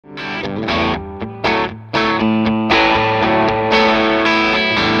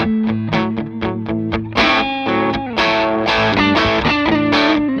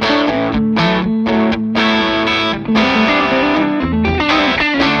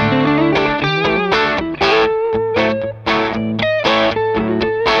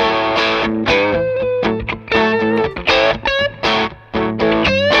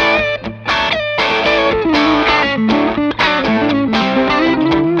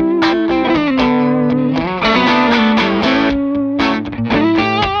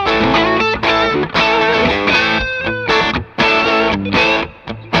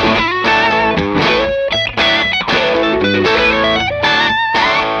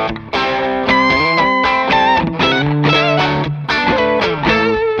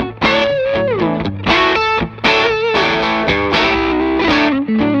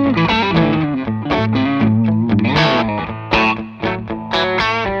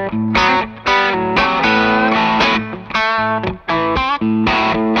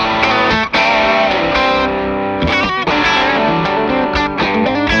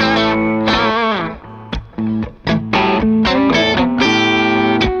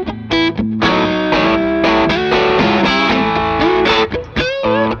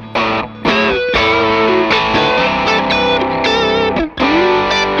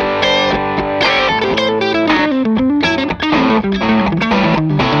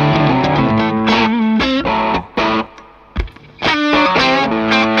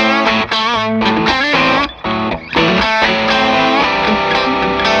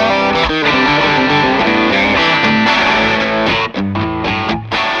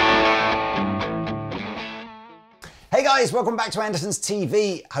guys, welcome back to Andertons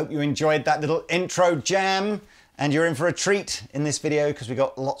TV. Hope you enjoyed that little intro jam, and you're in for a treat in this video because we've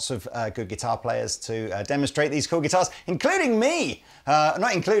got lots of good guitar players to demonstrate these cool guitars, including me.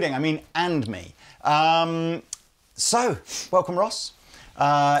 Not including, I mean and me. So, welcome Ross.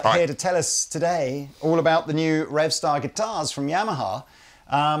 Here to tell us today all about the new Revstar guitars from Yamaha.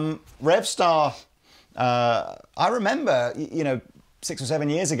 Revstar, I remember, you know, 6 or 7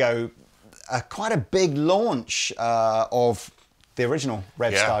 years ago, quite a big launch of the original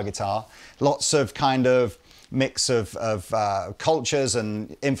Revstar guitar. Lots of kind of mix of cultures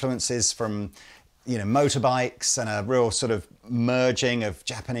and influences from, you know, motorbikes, and a real sort of merging of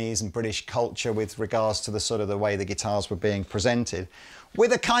Japanese and British culture with regards to the sort of the way the guitars were being presented,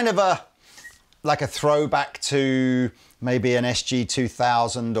 with a kind of a, like a throwback to maybe an SG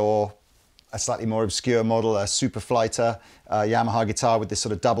 2000 or a slightly more obscure model, a Superflighter Yamaha guitar with this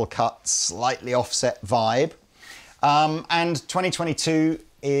sort of double cut, slightly offset vibe. And 2022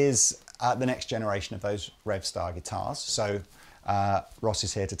 is the next generation of those Revstar guitars. So Ross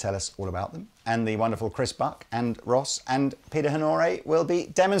is here to tell us all about them. And the wonderful Chris Buck and Ross and Peter Honore will be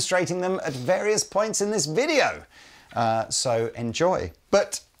demonstrating them at various points in this video. So enjoy.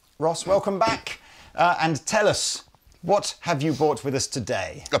 But Ross, welcome back. And tell us, what have you brought with us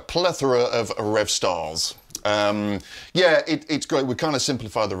today? A plethora of Revstars. Yeah, it's great. We kind of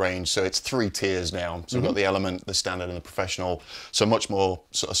simplified the range, so it's 3 tiers now. So we've got the Element, the Standard, and the Professional. So much more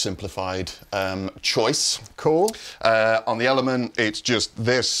sort of simplified choice. Cool. On the Element, it's just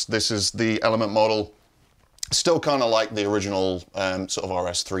this. This is the Element model. Still kind of like the original sort of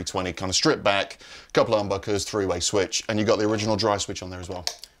RS 320, kind of stripped back, couple of humbuckers, 3-way switch, and you've got the original dry switch on there as well.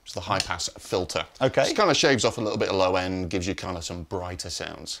 It's the high pass filter. Okay. Just kind of shaves off a little bit of low end, gives you kind of some brighter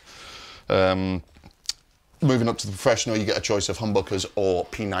sounds. Moving up to the Professional, you get a choice of humbuckers or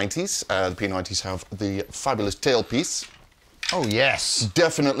P90s. The P90s have the fabulous tailpiece. Oh yes.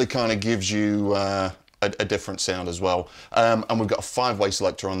 Definitely kind of gives you a different sound as well. And we've got a 5-way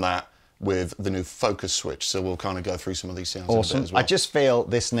selector on that with the new focus switch. So we'll kind of go through some of these sounds in a bit as well. I just feel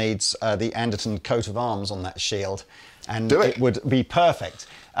this needs the Anderton coat of arms on that shield, and it would be perfect.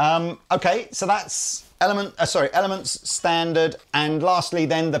 Okay, so that's Elements, Standard, and lastly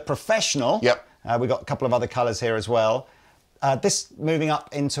then the Professional. Yep. We've got a couple of other colours here as well. This moving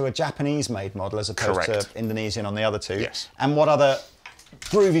up into a Japanese-made model as opposed to Indonesian on the other two. Yes. And what other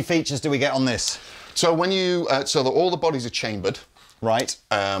groovy features do we get on this? So when you, all the bodies are chambered. Right.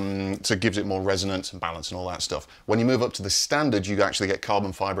 So it gives it more resonance and balance and all that stuff. When you move up to the Standard, you actually get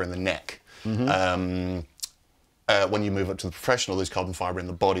carbon fibre in the neck. Mm-hmm. When you move up to the Professional, there's carbon fibre in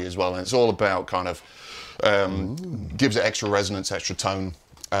the body as well. And it's all about kind of, gives it extra resonance, extra tone.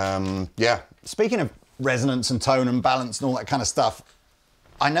 Yeah. Speaking of resonance and tone and balance and all that kind of stuff,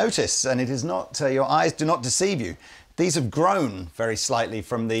 I notice, and it is not, your eyes do not deceive you, these have grown very slightly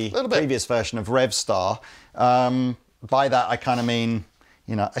from the previous version of Revstar. By that I kind of mean,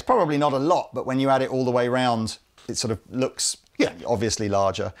 you know, it's probably not a lot, but when you add it all the way around, it sort of looks Yeah. Obviously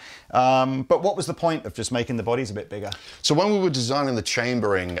larger. But what was the point of just making the bodies a bit bigger? So when we were designing the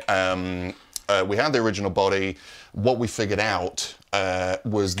chambering, we had the original body. What we figured out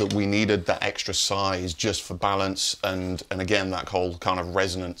was that we needed that extra size just for balance and again, that whole kind of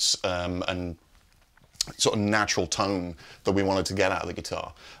resonance and sort of natural tone that we wanted to get out of the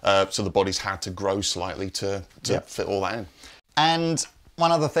guitar. So the bodies had to grow slightly to fit all that in. And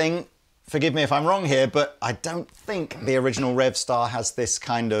one other thing, forgive me if I'm wrong here, but I don't think the original Revstar has this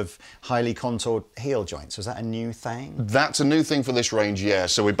kind of highly contoured heel joint. So is that a new thing? That's a new thing for this range, yeah.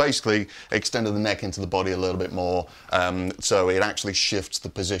 So we basically extended the neck into the body a little bit more, so it actually shifts the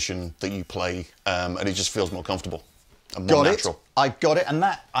position that you play, and it just feels more comfortable and more natural. I got it, and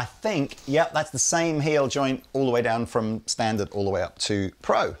that, I think, yep, that's the same heel joint all the way down from standard all the way up to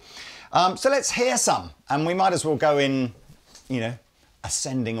pro. So let's hear some, and we might as well go in, you know,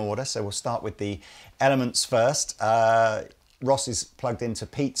 ascending order. So we'll start with the Elements first. Ross is plugged into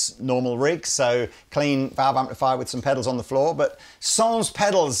Pete's normal rig, so clean valve amplifier with some pedals on the floor, but sans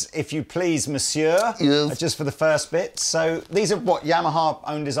pedals, if you please, monsieur. Yes. Just for the first bit. So these are what, Yamaha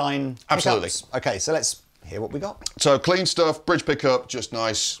own design pickups? Absolutely. Okay, so let's hear what we got. So clean stuff, bridge pickup, just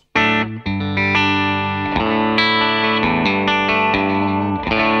nice.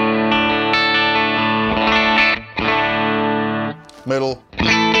 Middle.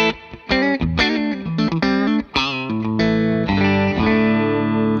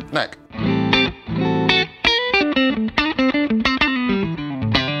 Neck.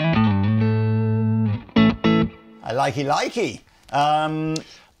 I likey.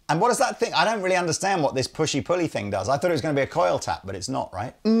 And what does that thing, I don't really understand what this pushy-pulley thing does. I thought it was going to be a coil tap, but it's not,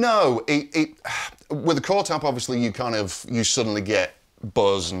 right? No, with a coil tap, obviously, you suddenly get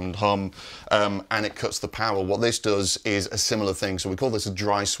buzz and hum, and it cuts the power. What this does is a similar thing. So we call this a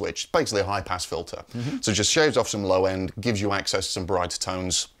dry switch, basically a high-pass filter. So it just shaves off some low end, gives you access to some brighter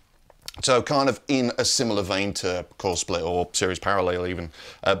tones. So kind of in a similar vein to core split or series parallel even,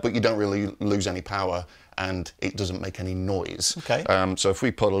 but you don't really lose any power and it doesn't make any noise. Okay. So if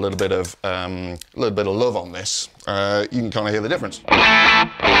we put a little bit of love on this, you can kind of hear the difference.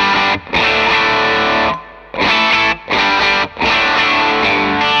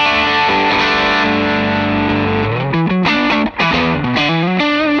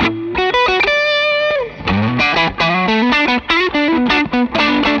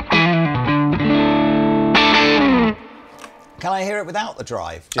 Can I hear it without the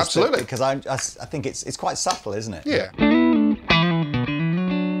drive? Absolutely. Because I think it's quite subtle, isn't it? Yeah.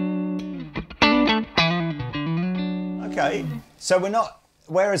 Okay. So we're not,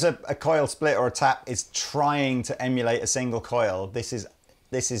 whereas a coil split or a tap is trying to emulate a single coil, this is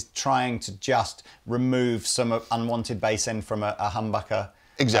trying to just remove some unwanted bass end from a humbucker.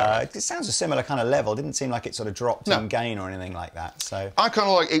 Exactly. It sounds a similar kind of level. It didn't seem like it sort of dropped in gain or anything like that. So I kind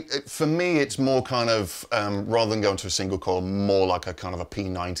of like it. For me, it's more kind of rather than going to a single coil, more like a kind of a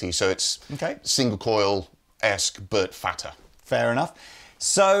P90. So it's single coil-esque but fatter. Fair enough.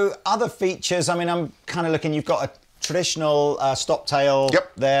 So other features. I mean, I'm kind of looking. You've got a traditional stop tail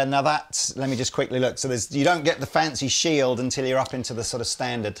there. Now that's, let me just quickly look. So you don't get the fancy shield until you're up into the sort of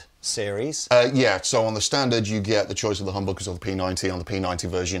standard series. Yeah, so on the standard you get the choice of the humbuckers or the P90. On the P90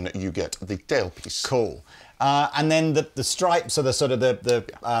 version you get the tailpiece. Cool. And then the stripes are the sort of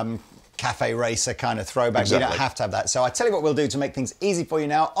the cafe racer kind of throwback. Exactly. You don't have to have that. So I tell you what we'll do to make things easy for you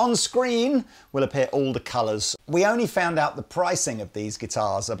now. On screen will appear all the colours. We only found out the pricing of these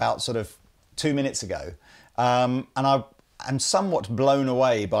guitars about sort of 2 minutes ago. And I'm somewhat blown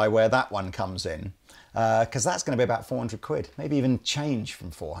away by where that one comes in, because that's going to be about 400 quid, maybe even change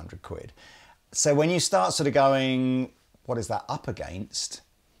from 400 quid. So when you start sort of going, what is that up against?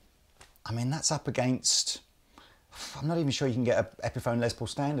 I mean, that's up against, I'm not even sure you can get an Epiphone Les Paul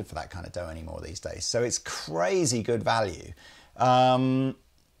Standard for that kind of dough anymore these days. So it's crazy good value. And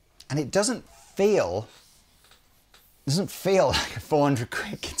it doesn't feel like a 400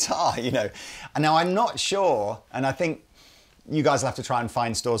 quid guitar, you know. And now I'm not sure, and I think you guys will have to try and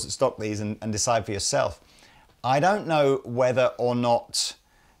find stores that stock these and decide for yourself. I don't know whether or not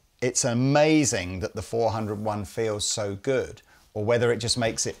it's amazing that the 400 one feels so good, or whether it just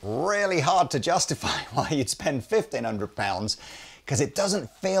makes it really hard to justify why you'd spend £1,500, because it doesn't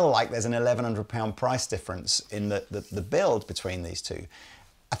feel like there's an £1,100 price difference in the build between these two.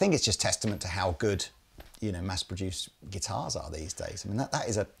 I think it's just testament to how good, you know, mass-produced guitars are these days. I mean, that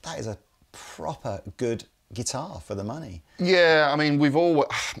is a proper good guitar for the money. Yeah, I mean, we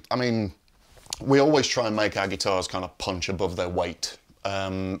always try and make our guitars kind of punch above their weight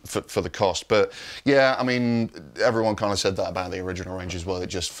for the cost. But yeah, I mean, everyone kind of said that about the original range as well. It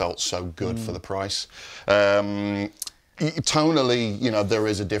just felt so good for the price. Tonally, you know, there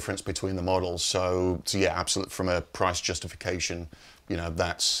is a difference between the models. So yeah, absolutely. From a price justification, you know,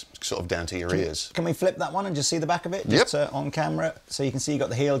 that's sort of down to your ears. Can we flip that one and just see the back of it? Yep. Just on camera. So you can see you got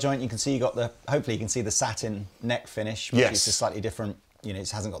the heel joint. You can see you got the. Hopefully you can see the satin neck finish, which is a slightly different. You know, it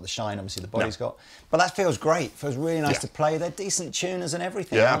hasn't got the shine. Obviously the body's got. But that feels great. Feels really nice to play. They're decent tuners and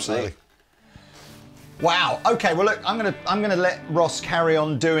everything. Yeah, absolutely. Wow. Okay. Well, look, I'm gonna let Ross carry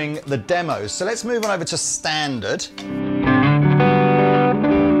on doing the demos. So let's move on over to standard.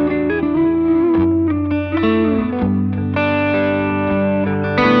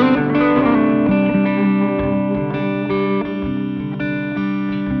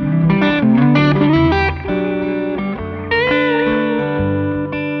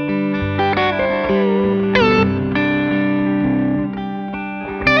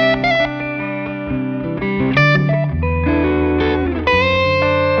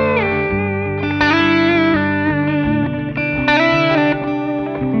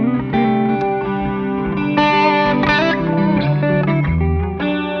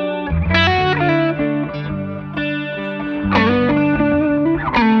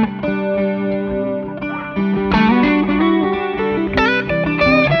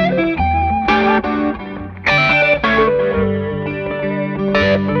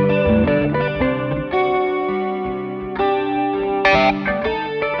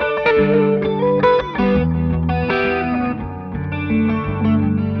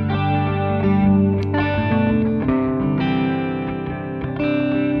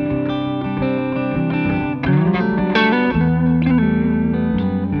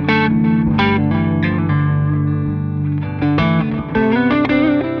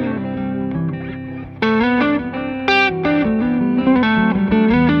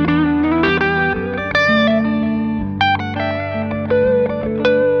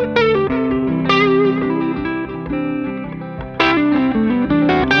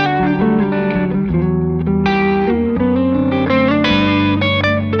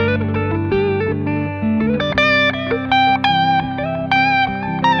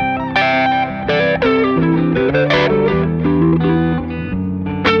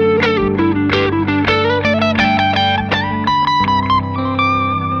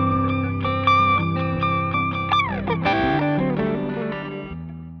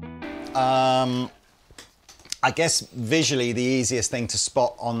 I guess visually the easiest thing to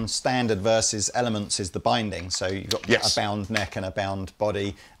spot on standard versus elements is the binding. So you've got a bound neck and a bound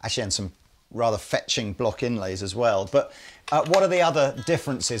body, actually, and some rather fetching block inlays as well. But what are the other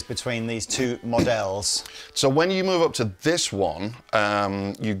differences between these two models? So when you move up to this one,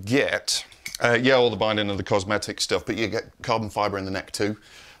 you get, all the binding and the cosmetic stuff, but you get carbon fiber in the neck too,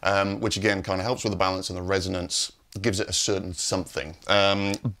 which again kind of helps with the balance and the resonance, gives it a certain something.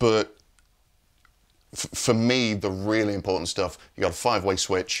 But for me, the really important stuff, you got a 5-way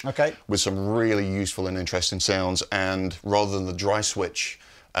switch with some really useful and interesting sounds, and rather than the dry switch,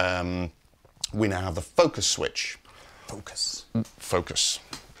 we now have the focus switch. Focus.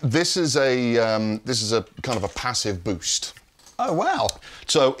 This is a kind of a passive boost. Oh wow!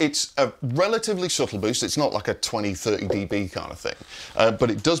 So it's a relatively subtle boost. It's not like a 20-30 dB kind of thing, but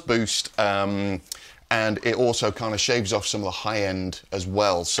it does boost. And it also kind of shaves off some of the high end as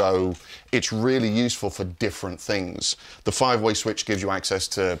well. So it's really useful for different things. The 5-way switch gives you access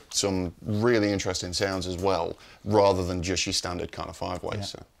to some really interesting sounds as well, rather than just your standard kind of 5-way. Yeah.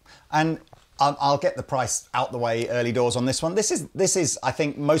 So. And I'll get the price out the way early doors on this one. This is, I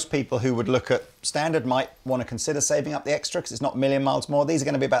think most people who would look at standard might want to consider saving up the extra because it's not a million miles more. These are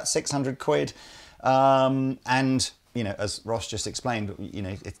going to be about 600 quid. And, you know, as Ross just explained, you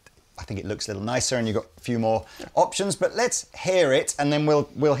know, I think it looks a little nicer and you've got a few more options, but let's hear it and then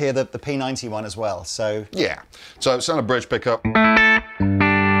we'll hear the P90 one as well. So yeah, so it's on a bridge pickup. I'm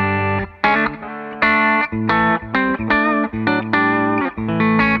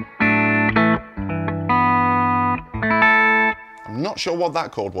not sure what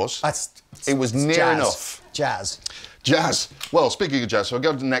that chord was. It was near jazz. Enough. Jazz. Jazz. Well, speaking of jazz, so I'll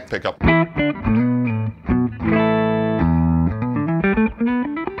go to the neck pickup.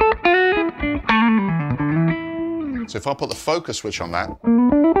 So if I put the focus switch on that, I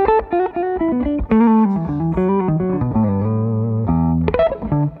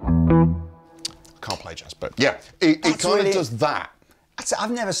can't play jazz, but yeah, it kind of does that.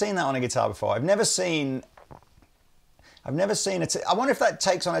 I've never seen that on a guitar before. I've never seen it. I wonder if that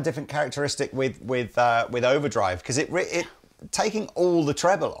takes on a different characteristic with overdrive, because it taking all the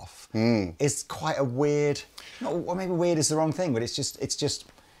treble off is quite a weird. Well, maybe weird is the wrong thing, but it's just.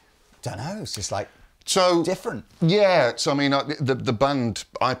 Don't know. It's just like. So different. Yeah, so I mean, the band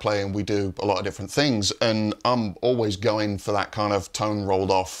I play in, we do a lot of different things, and I'm always going for that kind of tone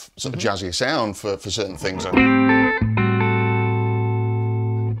rolled off, sort of jazzy sound for certain things.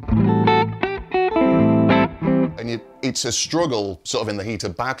 And it's a struggle, sort of in the heat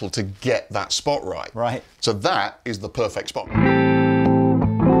of battle, to get that spot right. Right. So that is the perfect spot.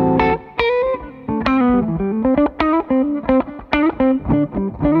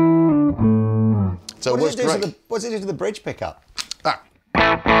 So what does it do to the bridge pickup? That.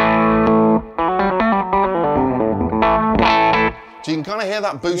 So you can kind of hear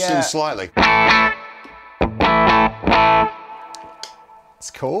that boosting slightly.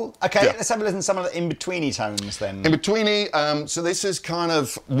 It's cool. Okay, let's have a listen to some of the in-betweeny tones then. In-betweeny, so this is kind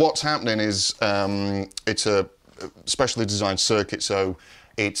of what's happening is it's a specially designed circuit, so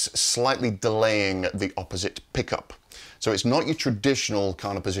it's slightly delaying the opposite pickup. So it's not your traditional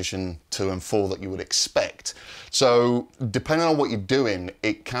kind of position 2 and 4 that you would expect. So depending on what you're doing,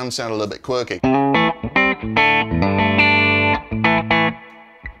 it can sound a little bit quirky.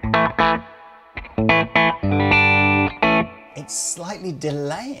 It's slightly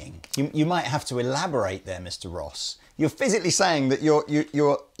delaying. You might have to elaborate there, Mr. Ross. You're physically saying that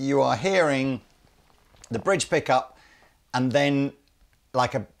you are hearing the bridge pickup, and then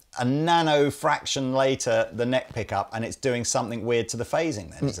like a nano fraction later the neck pickup, and it's doing something weird to the phasing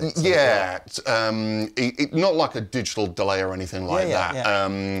then, is it? Yeah, not like a digital delay or anything like that.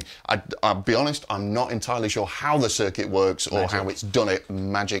 Yeah. I'll be honest, I'm not entirely sure how the circuit works or how it's done it.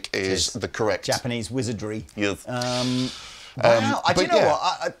 Magic is the correct... Japanese wizardry. Yes. Wow, do you know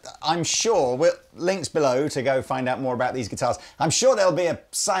what? I'm sure, links below to go find out more about these guitars. I'm sure there'll be a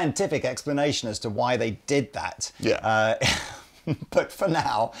scientific explanation as to why they did that. Yeah. But for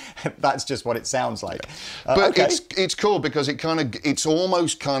now, that's just what it sounds like. But it's cool because it's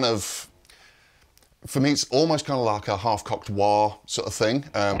almost kind of, for me, it's almost kind of like a half-cocked wah sort of thing.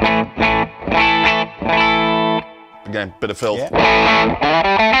 Again, bit of filth. Yeah.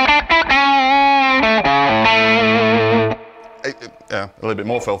 A little bit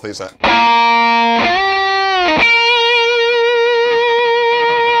more filthy, is that?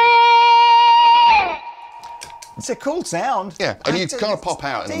 It's a cool sound. Yeah, and you kind of pop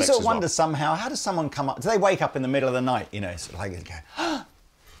out in the mix as well. I wonder somehow, how does someone come up? Do they wake up in the middle of the night, you know, sort of like go, oh,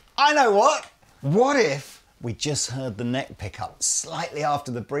 I know what. What if we just heard the neck pickup slightly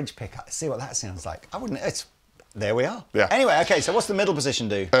after the bridge pickup? See what that sounds like. I wouldn't. There we are. Yeah. Anyway, okay. So what's the middle position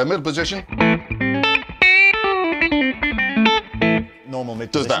do? Middle position. Normal mid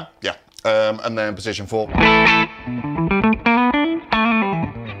Does position. that? Yeah. And then position 4.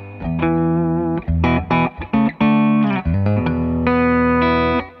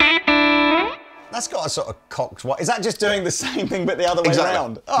 That's got a sort of cocked. Is that just doing the same thing but the other way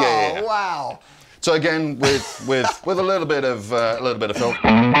around? Oh, yeah. Wow. So again, with a little bit of filth.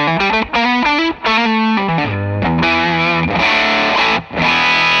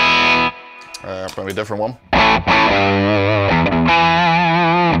 Probably a different one.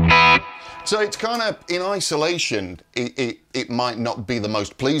 So it's kind of, in isolation, it might not be the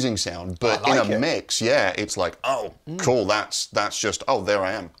most pleasing sound, but in a mix, yeah, it's like, oh, cool, that's just, oh, there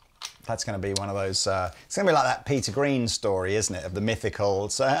I am. That's going to be one of those, it's going to be like that Peter Green story, isn't it, of the mythical.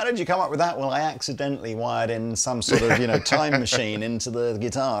 So how did you come up with that? Well, I accidentally wired in some sort of, you know, time machine into the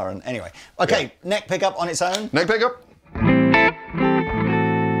guitar. And anyway, okay, neck pickup on its own. Neck pickup.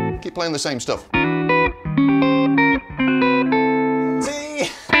 Keep playing the same stuff.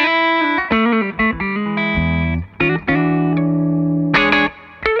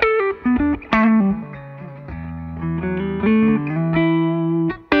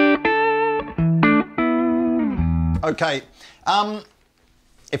 Okay,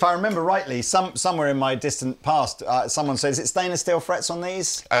 if I remember rightly, somewhere in my distant past, someone says, is it stainless steel frets on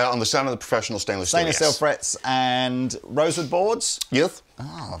these? On the Standard Professional stainless steel, Stainless steel frets and rosewood boards? Yes.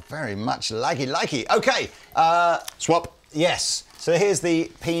 Oh, very much likey. Okay. Swap. Yes. So here's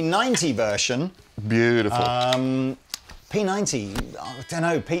the P90 version. Beautiful. P90, I don't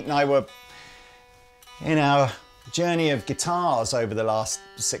know, Pete and I were in our journey of guitars over the last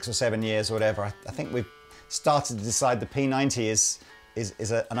 6 or 7 years or whatever. I think we've started to decide the P90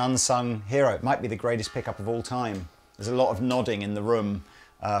 is an unsung hero. It might be the greatest pickup of all time. There's a lot of nodding in the room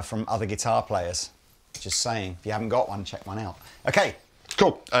from other guitar players. Just saying, if you haven't got one, check one out. Okay.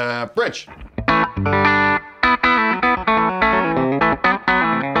 Cool. Bridge.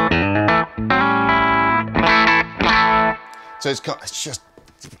 So it's just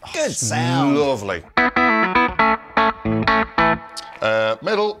good sound. Lovely.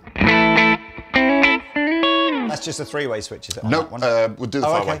 Middle. That's just a 3-way switch, is it? On No, that one? we'll do the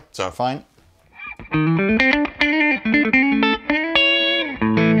 5-way. So fine. The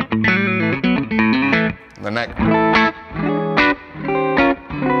neck.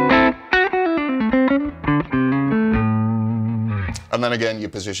 And then again, your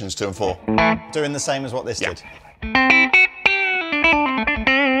positions 2 and 4. Doing the same as what this did.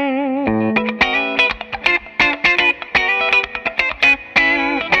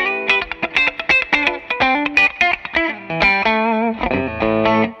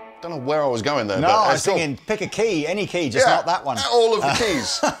 Don't know where I was going there. No, but I was thinking, pick a key, any key, just not that one. All of the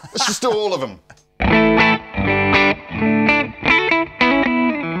keys. Let's just do all of them.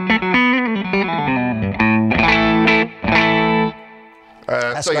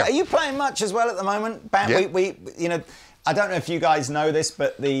 So, yeah. Are you playing much as well at the moment? We, you know, I don't know if you guys know this,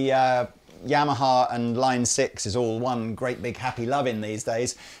 but the Yamaha and Line 6 is all one great big happy loving these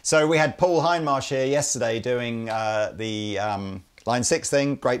days. So we had Paul Heinmarsh here yesterday doing the Line 6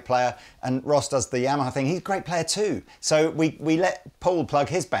 thing, great player, and Ross does the Yamaha thing. He's a great player too. So we let Paul plug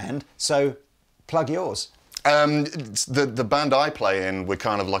his band, so plug yours. The band I play in, we're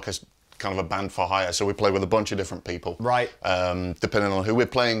kind of like a band for hire, so we play with a bunch of different people. Right. Depending on who we're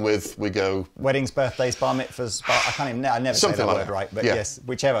playing with, we go... Weddings, birthdays, bar mitzvahs, I can't even... I never say the word right, but yes,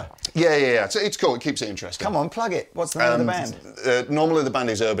 whichever. Yeah. It's cool, it keeps it interesting. Come on, plug it. What's the name of the band? Normally the band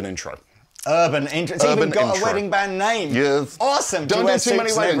is Urban Intro. Urban Intro. It's even got a wedding band name. Yeah. Awesome. Don't do too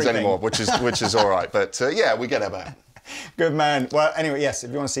many weddings anymore, which is all right, but yeah, we get our back. Good man. Well, anyway, yes, if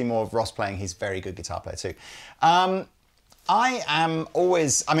you want to see more of Ross playing, he's a very good guitar player too. I am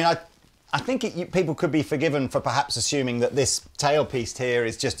always... I mean, I think people could be forgiven for perhaps assuming that this tailpiece here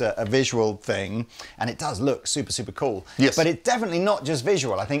is just a visual thing, and it does look super, super cool. Yes. But it's definitely not just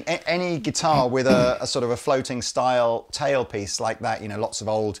visual. I think any guitar with a sort of a floating style tailpiece like that, you know, lots of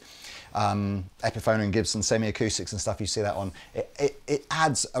old Epiphone and Gibson semi-acoustics and stuff, you see that on, it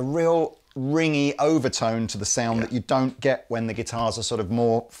adds a real ringy overtone to the sound that you don't get when the guitars are sort of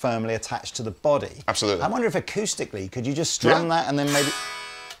more firmly attached to the body. Absolutely. I wonder if acoustically, could you just strum that and then maybe...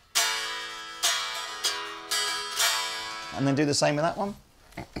 And then do the same with that one.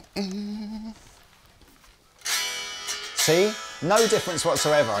 See? No difference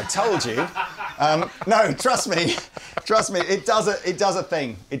whatsoever. I told you. No, trust me. Trust me. It does a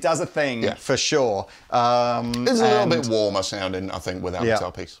thing. It does a thing for sure. It's a little bit warmer sounding, I think, with our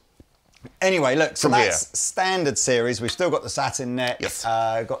guitar piece. Anyway, look, so that's Standard series. We've still got the satin neck. Yes.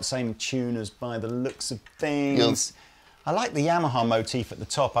 Got the same tuners by the looks of things. Yes. I like the Yamaha motif at the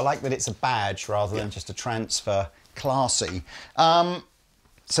top. I like that it's a badge rather than just a transfer. Classy.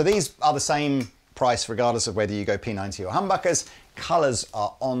 So these are the same price regardless of whether you go P90 or humbuckers. Colours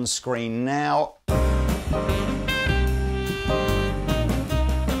are on screen now.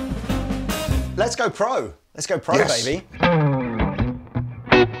 Let's go pro. Let's go pro, baby.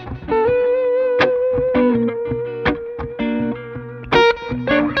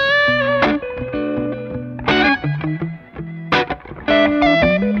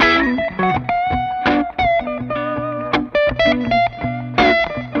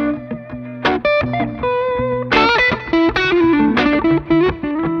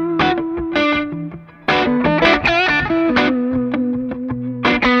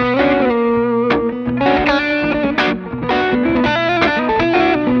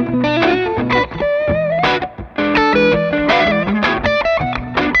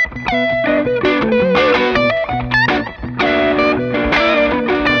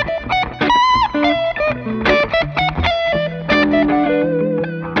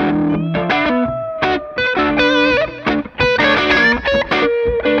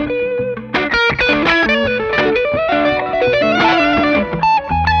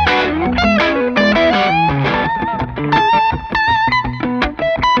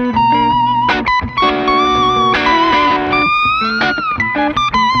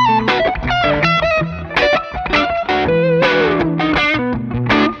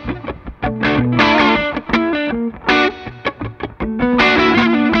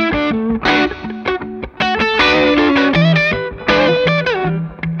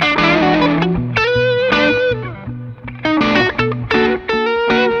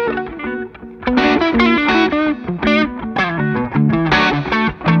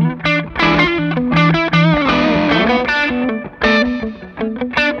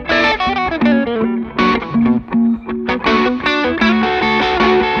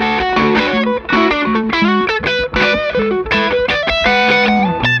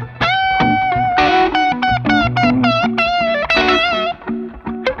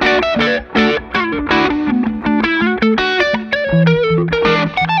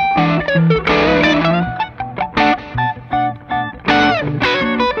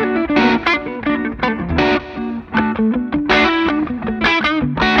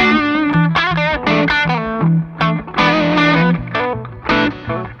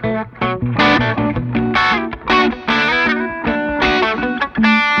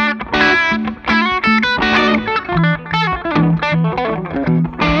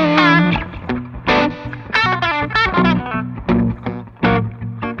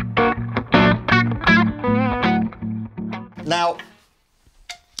 Now,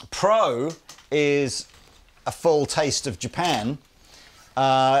 Pro is a full taste of Japan.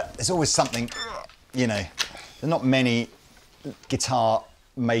 There's always something, you know, there's not many guitar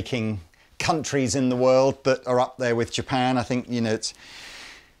making countries in the world that are up there with Japan. I think, you know,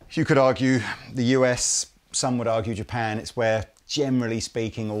 you could argue the US, some would argue Japan. It's where, generally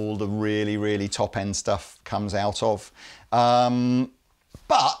speaking, all the really, really top end stuff comes out of.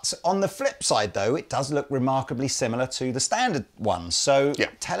 But on the flip side, though, it does look remarkably similar to the standard ones. So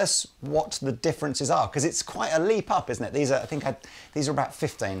tell us what the differences are, because it's quite a leap up, isn't it? These are, I think, these are about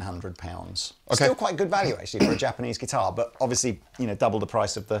 £1,500. Okay. Still quite good value actually for a Japanese guitar, but obviously, you know, double the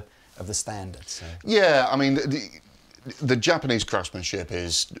price of the standard. So. Yeah, I mean, the Japanese craftsmanship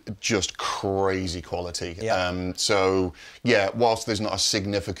is just crazy quality. Yeah. So yeah, whilst there's not a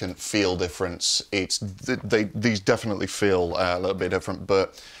significant feel difference, these definitely feel a little bit different.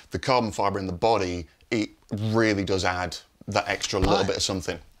 But the carbon fibre in the body, it really does add that extra little bit of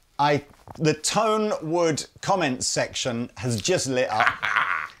something. The Tone Wood comments section has just lit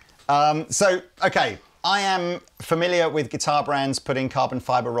up. So okay. I am familiar with guitar brands putting carbon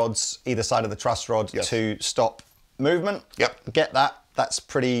fibre rods either side of the truss rod to stop movement. Yep. Get that. That's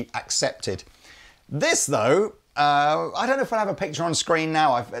pretty accepted. This, though, I don't know if I have a picture on screen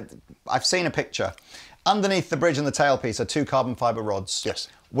now. I've seen a picture. Underneath the bridge and the tailpiece are two carbon fibre rods. Yes.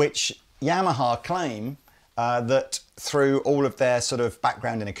 Which Yamaha claim that through all of their sort of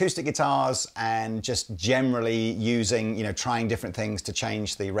background in acoustic guitars and just generally using, you know, trying different things to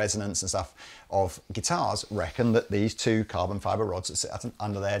change the resonance and stuff of guitars, reckon that these two carbon fibre rods that sit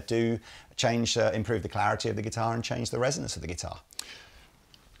under there do change, improve the clarity of the guitar and change the resonance of the guitar.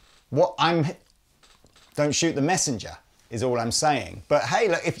 Don't shoot the messenger is all I'm saying. But hey,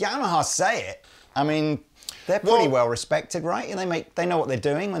 look, if Yamaha say it, I mean, they're pretty well respected, right? And they know what they're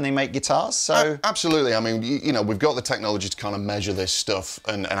doing when they make guitars. So absolutely. I mean, you know, we've got the technology to kind of measure this stuff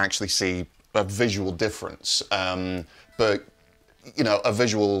and actually see a visual difference. But you know, a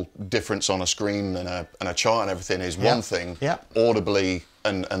visual difference on a screen and a chart and everything is one thing. Audibly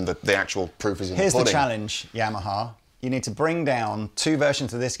and the actual proof is in the pudding. Here's the challenge, Yamaha. You need to bring down two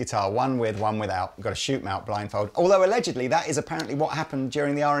versions of this guitar, one with, one without. You've got to shoot them out blindfold. Although allegedly that is apparently what happened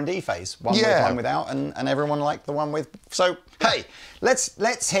during the R&D phase. One with, one without, and everyone liked the one with. So hey,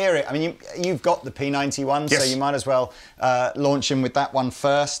 let's hear it. I mean, you've got the P91, so you might as well launch in with that one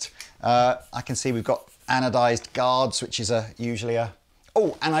first. I can see we've got anodized guards, which is usually a.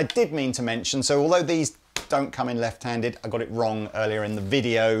 Oh, and I did mean to mention. So although these don't come in left-handed, I got it wrong earlier in the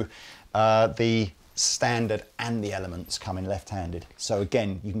video. The Standard and the Elements come in left-handed. So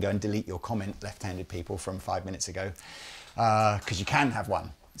again, you can go and delete your comment, left-handed people, from 5 minutes ago, because you can have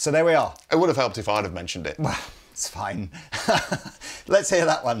one. So there we are. It would have helped if I'd have mentioned it. Well, it's fine. Let's hear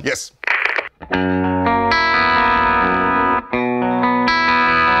that one. Yes.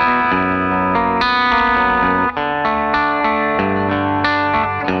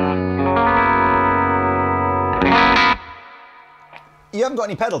 You haven't got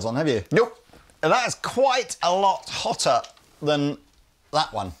any pedals on, have you? Nope. That's quite a lot hotter than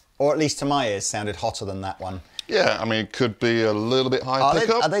that one, or at least to my ears sounded hotter than that one. Yeah, I mean, it could be a little bit higher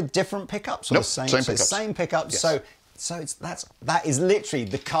pickup. Are they different pickups? Or nope, the same pickups. Same pickups. Yes. So that is literally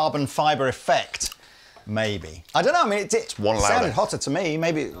the carbon fibre effect. Maybe. I don't know. I mean, it sounded hotter to me.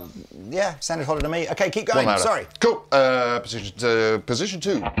 Maybe, yeah, sounded hotter to me. Okay, keep going. Sorry. Cool. Position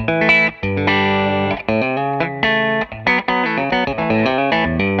two.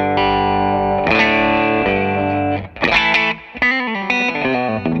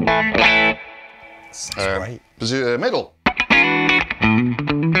 Great. Middle.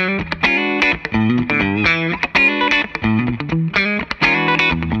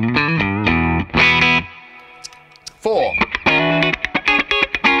 Four.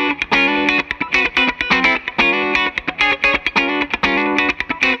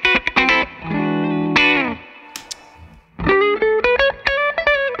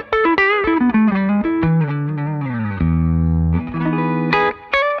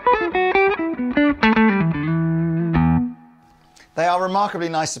 They are remarkably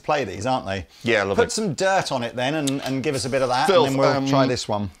nice to play, these, aren't they? Yeah, lovely. Put some dirt on it then and give us a bit of that, Phil, and then we'll try this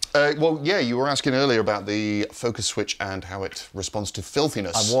one. Well, yeah, you were asking earlier about the focus switch and how it responds to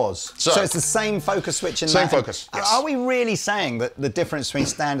filthiness. I was. So it's the same focus switch in that? Same focus, yes. Are we really saying that the difference between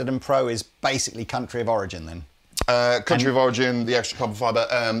Standard and Pro is basically country of origin then? Country of origin, the extra carbon fibre.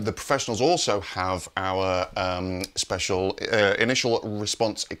 The Professionals also have our special initial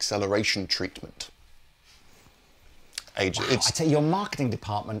response acceleration treatment. Wow, I tell you, your marketing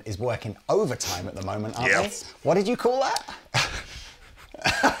department is working overtime at the moment, aren't they? What did you call that?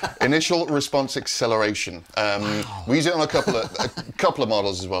 Initial response acceleration. We use it on a couple of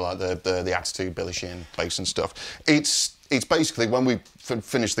models as well, like the Attitude, Billy Sheehan bass and stuff. It's basically when we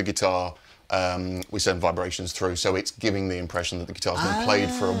finish the guitar, we send vibrations through, so it's giving the impression that the guitar's been played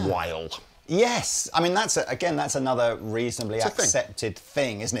for a while. Yes, I mean that's again that's another reasonably accepted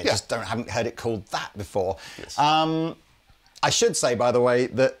thing, isn't it? Yeah. Just haven't heard it called that before. Yes. I should say, by the way,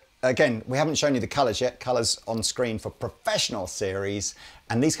 that again we haven't shown you the colours yet. Colours on screen for Professional series,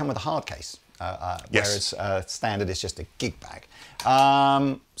 and these come with a hard case, yes. whereas Standard is just a gig bag.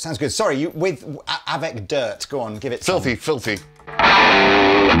 Sounds good. Sorry, you with avec dirt. Go on, give it. Filthy, filthy.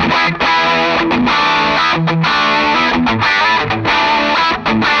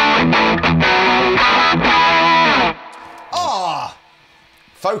 Ah,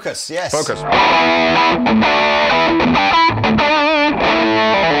 focus. Yes. Focus.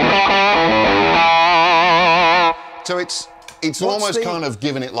 So it's almost kind of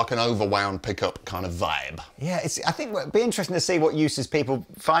giving it like an overwound pickup kind of vibe. Yeah, I think it'd be interesting to see what uses people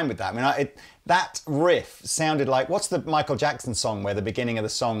find with that. I mean, that riff sounded like, what's the Michael Jackson song where the beginning of the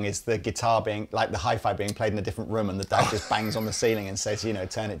song is the guitar being, like the hi-fi being played in a different room and the dad just bangs on the ceiling and says, you know,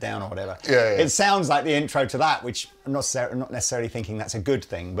 turn it down or whatever. Yeah. It sounds like the intro to that, which I'm not necessarily thinking that's a good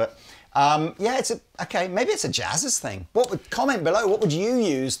thing, but yeah, okay, maybe it's a Jazzers thing. Comment below, what would you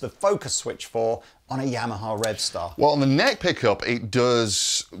use the focus switch for on a Yamaha Revstar? Well, on the neck pickup, it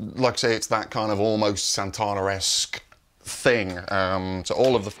does, like I say, it's that kind of almost Santana-esque thing. So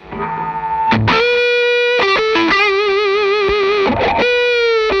all of the...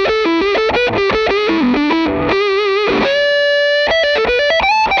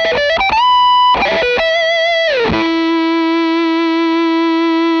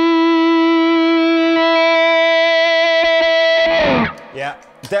 Yeah,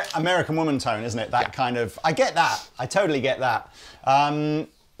 American Woman tone, isn't it? That kind of, I get that. I totally get that.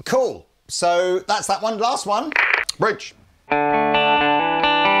 Cool. So that's that one. Last one. Bridge. No,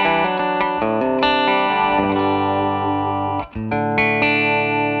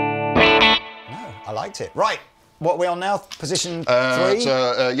 I liked it. Right, what are we on now? Position 3?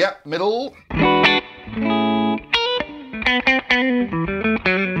 Yeah, middle.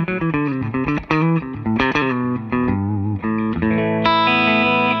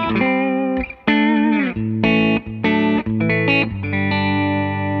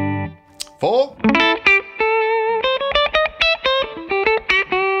 4.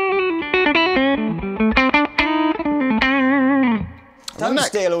 Don't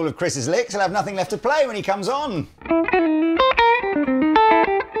steal all of Chris's licks, he'll have nothing left to play when he comes on.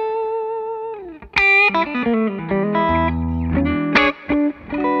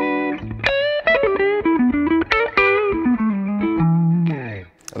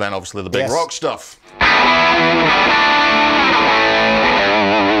 And then obviously the big rock stuff.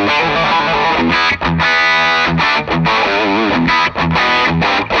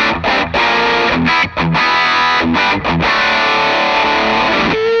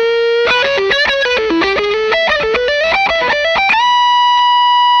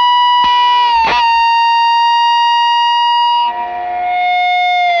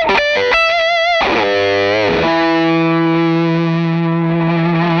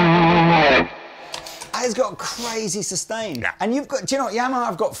 It's got crazy sustain. Yeah. And you've got, do you know what, Yamaha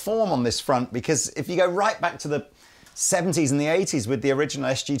have got form on this front, because if you go right back to the 70s and the 80s with the original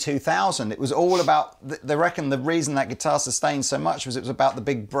SG-2000, it was all about, they reckon the reason that guitar sustained so much was it was about the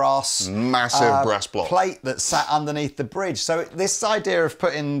big brass... Massive brass block. ...plate that sat underneath the bridge. So this idea of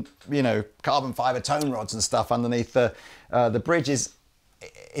putting, you know, carbon fibre tone rods and stuff underneath the bridge is,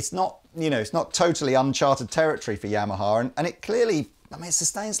 it's not, you know, it's not totally uncharted territory for Yamaha, and it clearly, I mean, it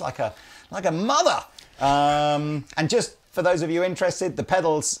sustains like a mother. And just for those of you interested, the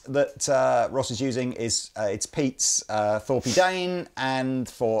pedals that Ross is using is it's Pete's Thorpe Dane, and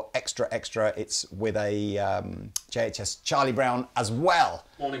for extra, it's with a JHS Charlie Brown as well.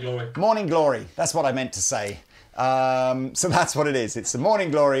 Morning Glory. Morning Glory, that's what I meant to say. So that's what it is. It's a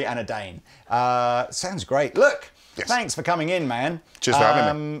Morning Glory and a Dane. Sounds great. Look, thanks for coming in, man. Cheers for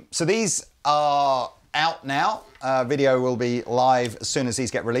having me. So these are out now. Video will be live as soon as these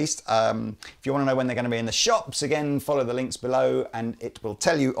get released. If you want to know when they're going to be in the shops, again, follow the links below and it will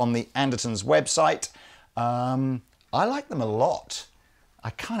tell you on the Andertons website. I like them a lot.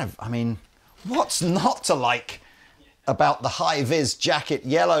 I mean, what's not to like about the high-vis jacket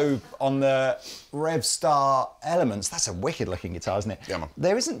yellow on the Revstar Elements? That's a wicked looking guitar, isn't it? Yeah, man.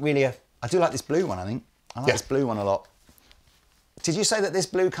 There isn't really I do like this blue one, I think. I like this blue one a lot. Did you say that this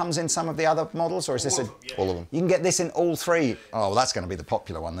blue comes in some of the other models, or is this all of them? You can get this in all 3. Oh, well, that's going to be the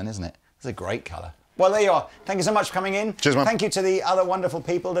popular one then, isn't it? It's a great colour. Well, there you are. Thank you so much for coming in. Cheers, man. Thank you to the other wonderful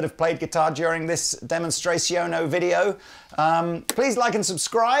people that have played guitar during this demonstrationo video. Please like and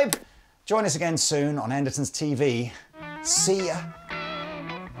subscribe. Join us again soon on Andertons TV. See ya.